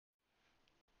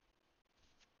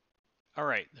All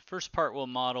right, the first part we'll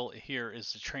model here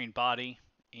is the train body.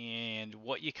 And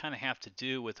what you kind of have to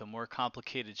do with a more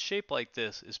complicated shape like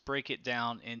this is break it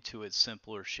down into its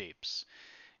simpler shapes.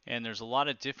 And there's a lot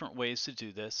of different ways to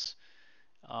do this.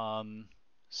 Um,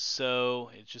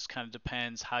 so it just kind of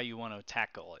depends how you want to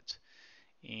tackle it.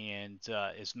 And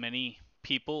as many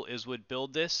people as would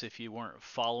build this, if you weren't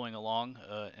following along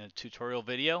in a tutorial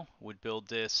video, would build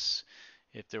this.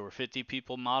 If there were 50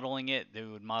 people modeling it, they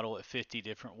would model it 50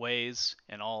 different ways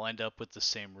and all end up with the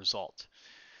same result.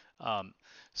 Um,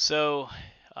 so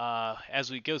as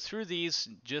we go through these,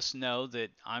 just know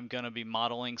that I'm going to be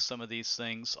modeling some of these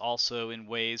things also in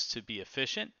ways to be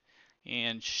efficient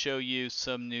and show you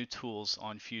some new tools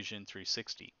on Fusion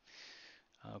 360.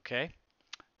 Okay,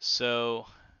 so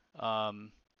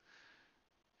um,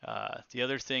 the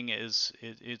other thing is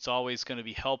it's always going to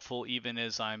be helpful, even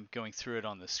as I'm going through it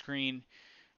on the screen,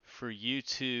 for you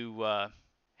to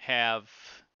have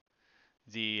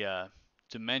the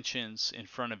dimensions in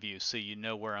front of you so you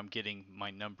know where I'm getting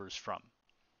my numbers from.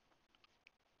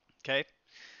 Okay,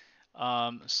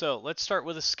 so let's start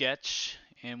with a sketch,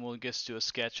 and we'll just do a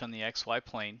sketch on the XY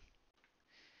plane.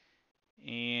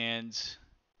 And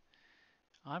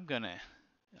I'm going to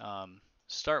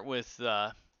start with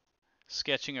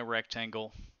sketching a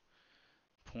rectangle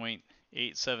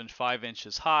 0.875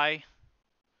 inches high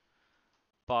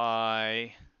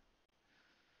by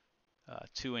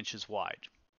 2 inches wide.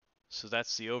 So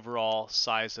that's the overall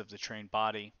size of the train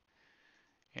body.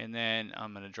 And then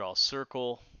I'm going to draw a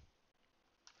circle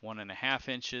 1.5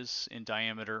 inches in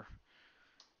diameter.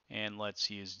 And let's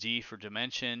use D for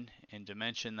dimension and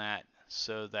dimension that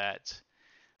so that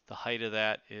the height of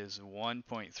that is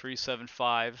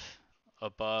 1.375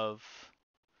 above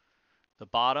the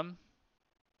bottom.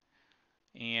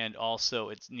 And also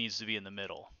it needs to be in the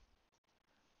middle.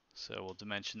 So we'll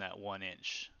dimension that 1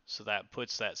 inch. So that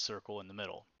puts that circle in the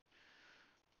middle.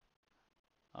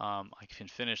 I can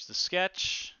finish the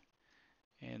sketch,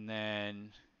 and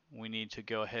then we need to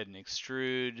go ahead and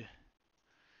extrude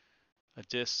a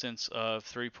distance of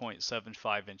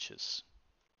 3.75 inches.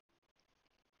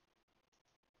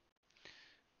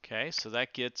 Okay, so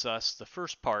that gets us the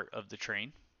first part of the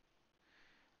train.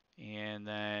 And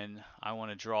then I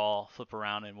want to flip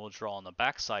around, and we'll draw on the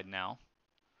back side now.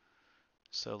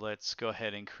 So let's go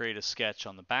ahead and create a sketch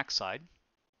on the back side.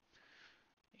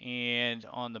 And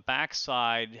on the back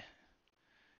side,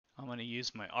 I'm going to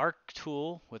use my arc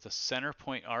tool with a center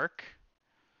point arc.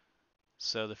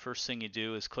 So the first thing you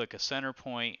do is click a center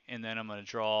point, and then I'm going to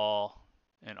draw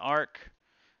an arc.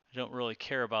 I don't really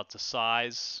care about the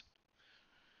size,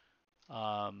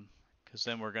 because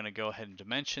then we're going to go ahead and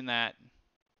dimension that.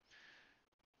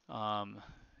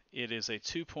 It is a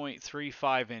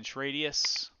 2.35 inch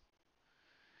radius,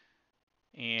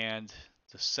 and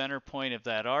the center point of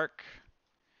that arc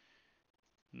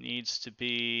needs to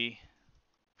be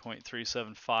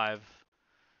 0.375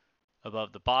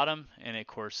 above the bottom, and of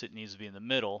course it needs to be in the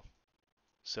middle,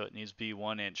 so it needs to be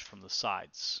 1 inch from the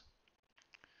sides.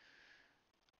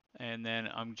 And then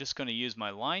I'm just going to use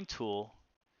my line tool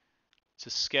to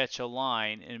sketch a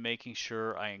line and making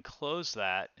sure I enclose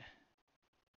that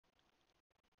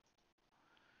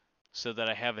so that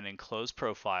I have an enclosed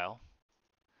profile.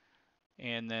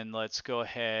 And then let's go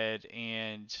ahead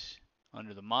and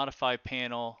under the modify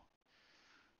panel,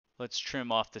 let's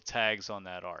trim off the tags on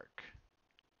that arc.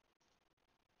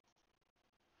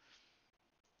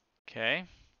 Okay.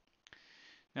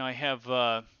 Now I have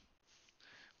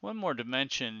one more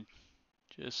dimension.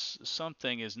 Just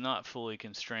something is not fully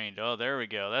constrained. Oh, there we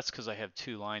go. That's because I have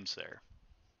two lines there.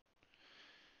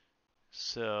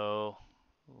 So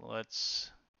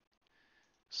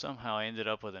somehow I ended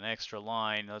up with an extra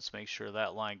line. Let's make sure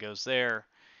that line goes there.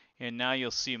 And now you'll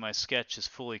see my sketch is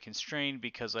fully constrained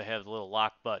because I have the little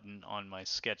lock button on my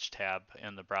sketch tab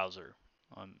in the browser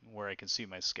where I can see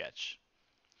my sketch.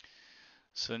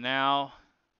 So now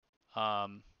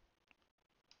when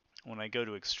I go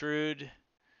to extrude,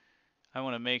 I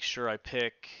want to make sure I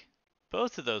pick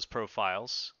both of those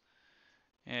profiles,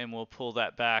 and we'll pull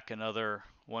that back another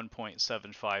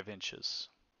 1.75 inches.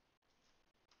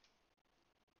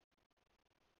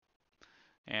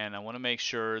 And I want to make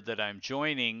sure that I'm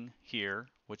joining here,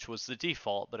 which was the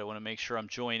default, but I want to make sure I'm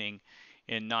joining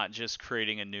and not just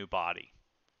creating a new body,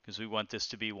 because we want this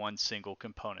to be one single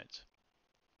component.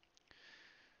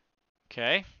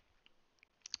 Okay,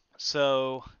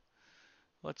 so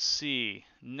let's see.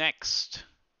 Next,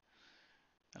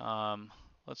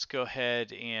 let's go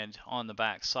ahead and on the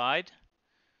back side,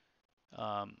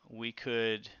 we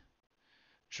could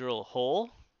drill a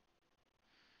hole.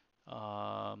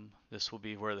 This will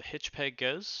be where the hitch peg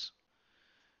goes.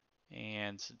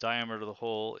 And the diameter of the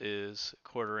hole is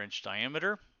 1/4 inch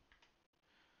diameter.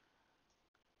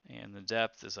 And the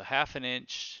depth is 1/2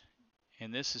 inch.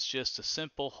 And this is just a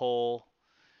simple hole,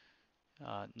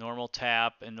 normal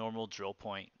tap and normal drill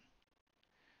point.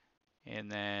 And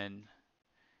then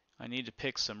I need to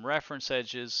pick some reference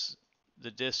edges.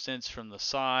 The distance from the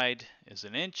side is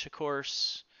 1 inch, of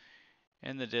course,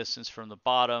 and the distance from the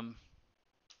bottom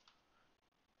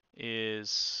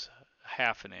is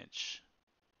 1/2 inch.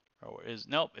 Or is,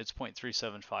 nope, it's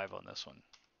 0.375 on this one.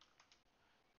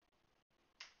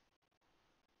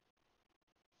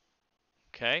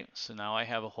 Okay, so now I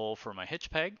have a hole for my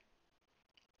hitch peg.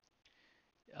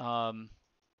 On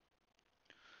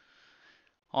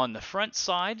the front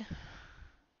side,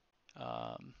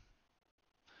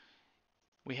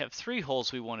 we have 3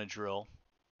 holes we want to drill.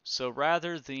 So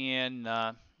rather than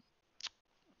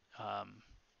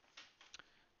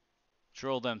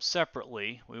drill them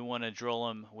separately, we want to drill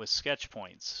them with sketch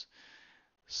points.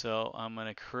 So I'm going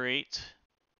to create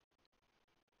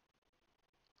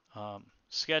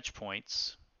sketch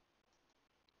points.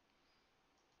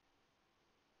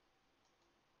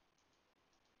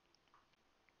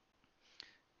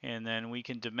 And then we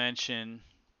can dimension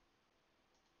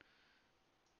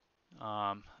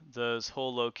those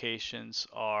hole locations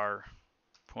are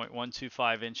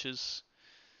 0.125 inches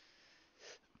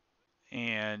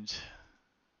and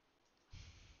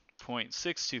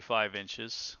 0.625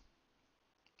 inches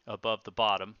above the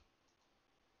bottom.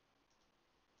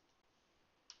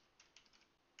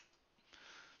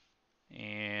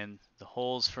 And the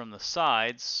holes from the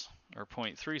sides are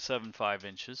 0.375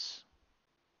 inches.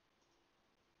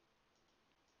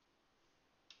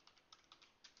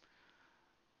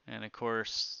 And of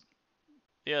course,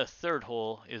 the third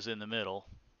hole is in the middle,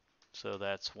 so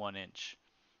that's 1 inch.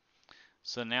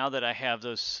 So now that I have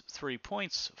those 3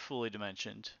 points fully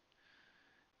dimensioned,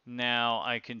 now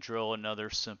I can drill another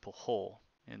simple hole.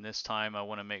 And this time I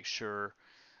want to make sure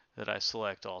that I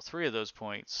select all 3 of those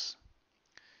points.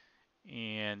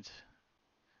 And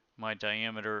my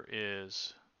diameter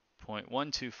is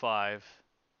 0.125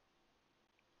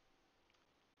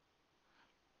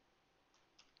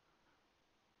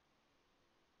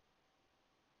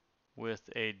 with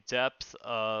a depth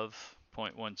of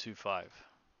 0.125.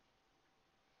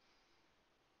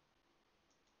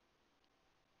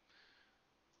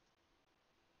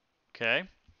 Okay.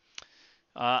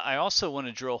 I also want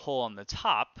to drill a hole on the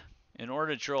top. In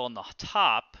order to drill on the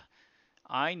top,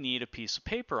 I need a piece of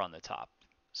paper on the top.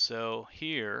 So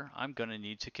here I'm going to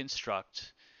need to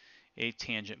construct a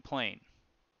tangent plane.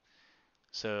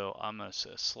 So I'm going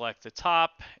to select the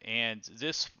top, and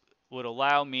this would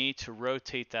allow me to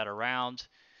rotate that around.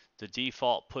 The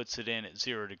default puts it in at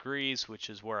 0 degrees, which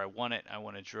is where I want it. I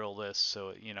want to drill this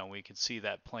so we can see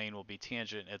that plane will be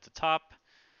tangent at the top.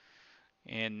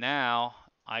 And now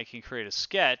I can create a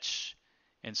sketch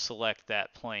and select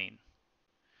that plane.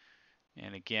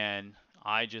 And again,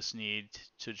 I just need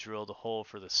to drill the hole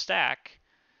for the stack.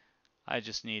 I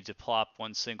just need to plop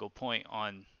one single point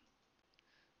on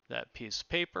that piece of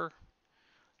paper.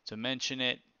 Dimension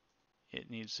it. It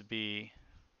needs to be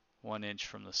 1 inch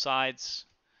from the sides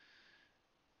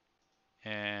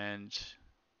and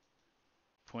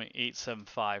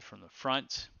 0.875 from the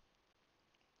front.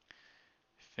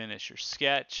 Finish your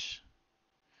sketch.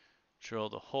 Drill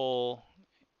the hole.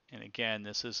 And again,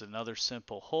 this is another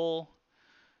simple hole.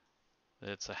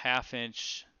 It's a 1/2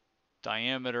 inch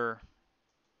diameter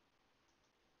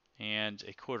and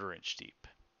a 1/4 inch deep.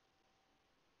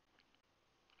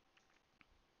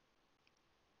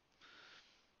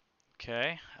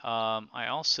 Okay, I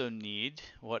also need,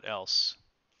 what else?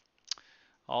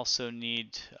 Also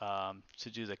need to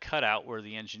do the cutout where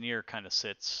the engineer kind of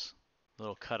sits,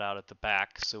 little cutout at the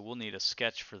back, so we'll need a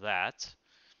sketch for that.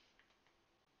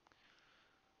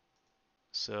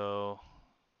 So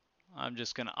I'm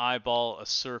just going to eyeball a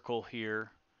circle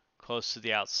here close to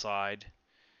the outside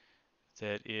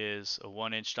that is a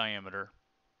 1 inch diameter.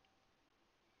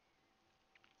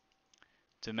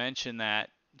 Dimension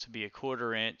that to be a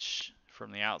 1/4 inch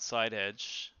from the outside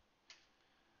edge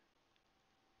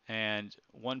and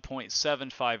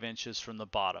 1.75 inches from the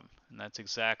bottom. And that's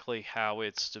exactly how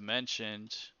it's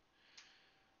dimensioned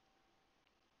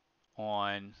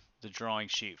on the drawing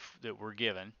sheet that we're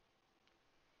given.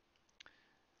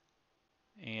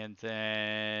 And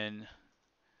then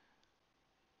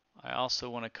I also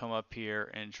want to come up here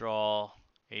and draw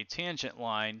a tangent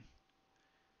line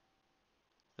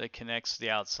that connects the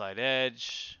outside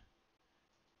edge.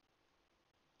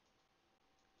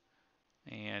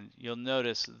 And you'll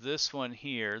notice this one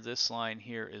here, this line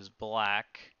here is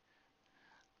black.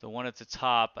 The one at the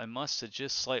top, I must have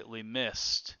just slightly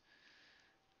missed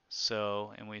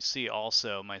So, and we see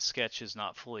also my sketch is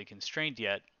not fully constrained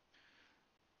yet.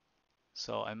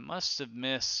 So I must have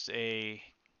missed a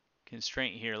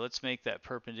constraint here. Let's make that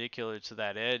perpendicular to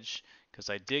that edge because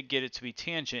I did get it to be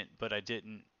tangent, but I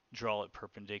didn't draw it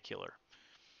perpendicular.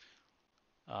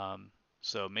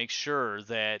 So make sure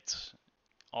that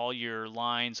all your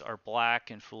lines are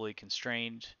black and fully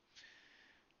constrained.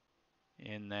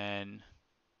 And then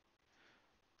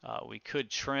we could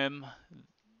trim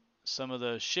some of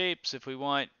those shapes if we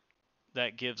want.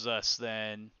 That gives us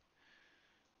then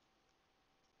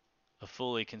a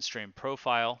fully constrained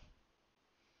profile.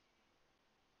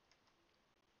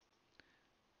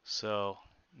 So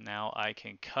now I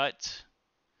can cut,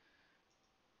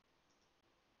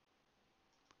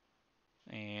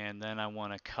 and then I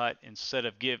want to cut instead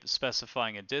of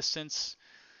specifying a distance.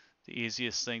 The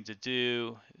easiest thing to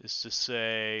do is to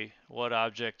say what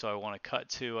object do I want to cut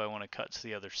to? I want to cut to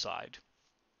the other side.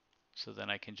 So then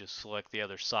I can just select the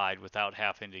other side without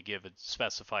having to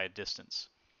specify a distance.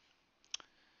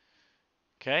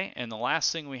 Okay, and the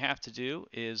last thing we have to do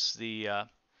is the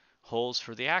holes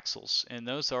for the axles, and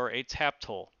those are a tapped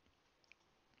hole.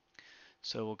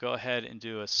 So we'll go ahead and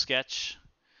do a sketch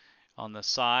on the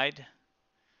side.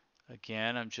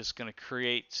 Again, I'm just going to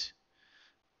create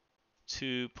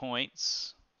 2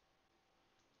 points,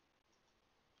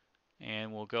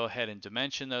 and we'll go ahead and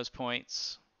dimension those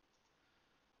points.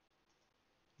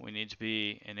 We need to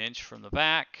be 1 inch from the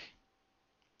back.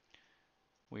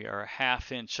 We are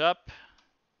 1/2 inch up,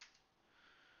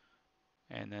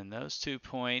 and then those 2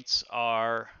 points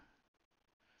are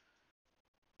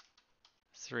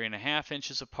 3.5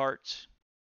 inches apart.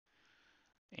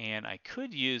 And I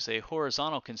could use a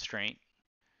horizontal constraint,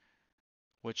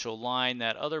 which will line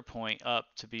that other point up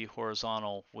to be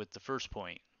horizontal with the first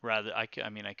point. Rather, I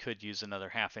could use another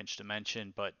 1/2 inch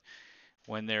dimension, but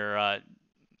when they're,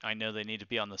 I know they need to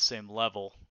be on the same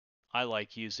level. I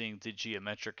like using the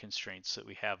geometric constraints that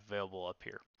we have available up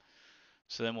here.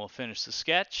 So then we'll finish the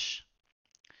sketch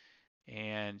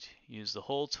and use the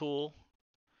hole tool.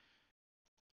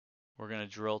 We're going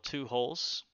to drill 2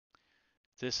 holes.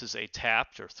 This is a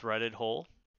tapped or threaded hole.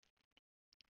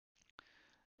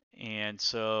 And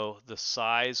so the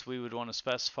size we would want to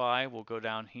specify, we'll go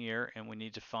down here and we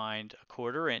need to find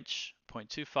 1/4 inch,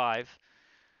 0.25,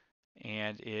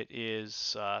 and it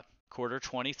is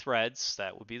 1/4 threads.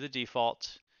 That would be the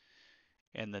default.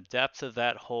 And the depth of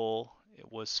that hole,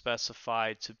 it was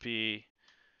specified to be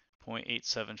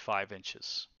 0.875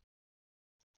 inches.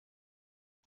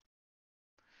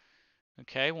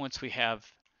 Okay, once we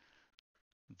have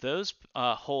those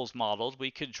holes modeled, we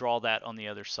could draw that on the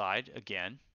other side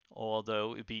again,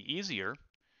 although it'd be easier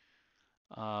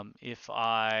if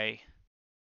I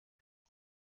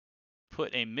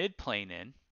put a midplane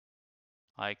in.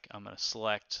 I'm going to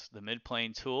select the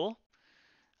midplane tool.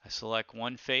 I select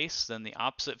one face, then the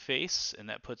opposite face, and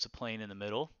that puts a plane in the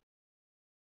middle.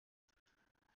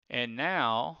 And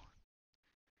now,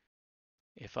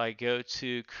 if I go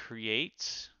to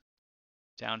create,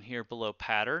 down here below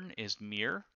pattern is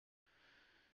mirror,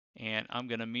 and I'm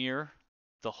going to mirror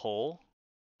the hole.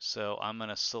 So I'm going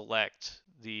to select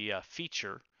the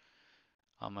feature.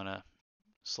 I'm going to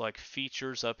select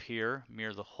features up here,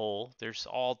 mirror the hole. There's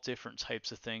all different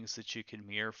types of things that you can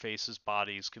mirror: faces,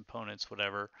 bodies, components,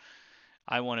 whatever.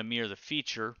 I want to mirror the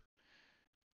feature.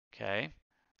 Okay,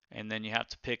 and then you have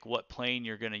to pick what plane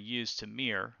you're going to use to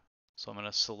mirror. So I'm going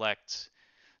to select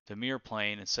the mirror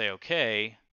plane and say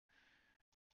OK.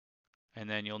 And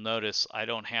then you'll notice I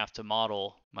don't have to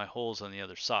model my holes on the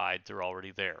other side. They're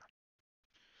already there.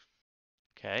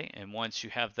 Okay, and once you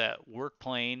have that work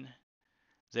plane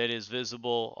that is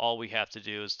visible, all we have to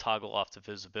do is toggle off the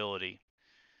visibility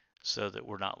so that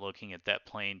we're not looking at that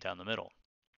plane down the middle.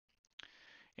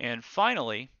 And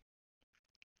finally,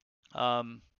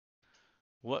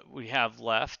 what we have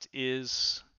left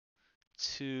is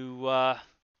to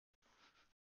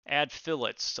add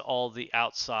fillets to all the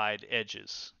outside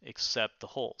edges except the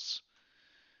holes.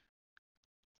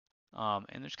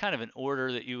 And there's kind of an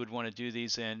order that you would want to do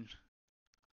these in.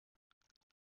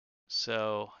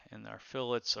 So, and our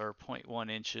fillets are 0.1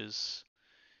 inches.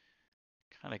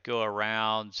 Kind of go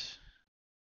around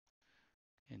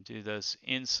and do those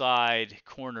inside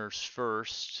corners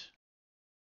first.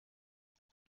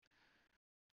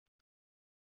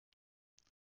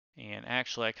 And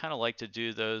actually, I kind of like to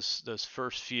do those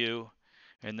first few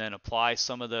and then apply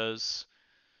some of those.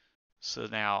 So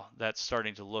now that's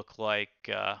starting to look like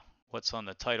what's on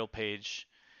the title page.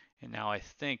 And now I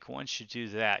think once you do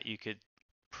that, you could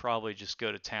probably just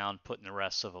go to town putting the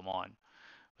rest of them on.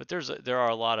 But there are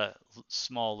a lot of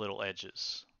small little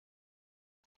edges.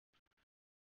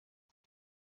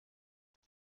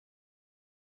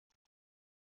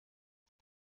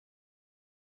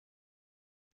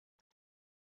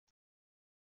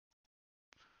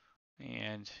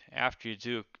 And after you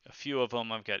do a few of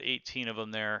them, I've got 18 of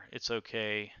them there, it's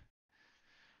okay.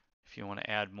 If you want to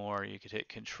add more, you could hit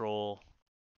Control,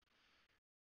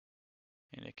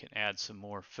 and it can add some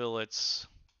more fillets.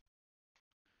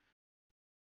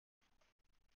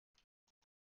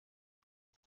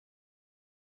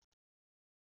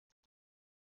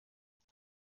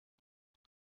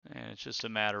 And it's just a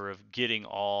matter of getting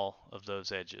all of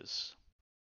those edges.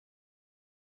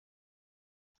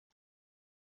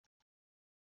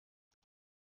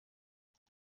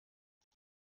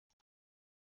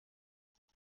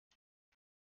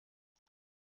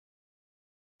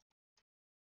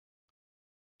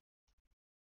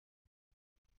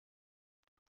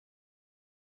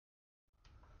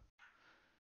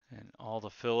 And all the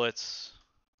fillets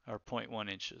are 0.1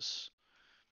 inches.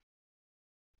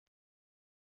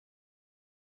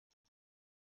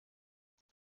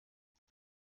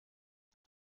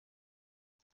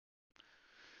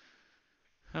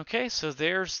 Okay, so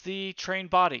there's the train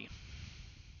body.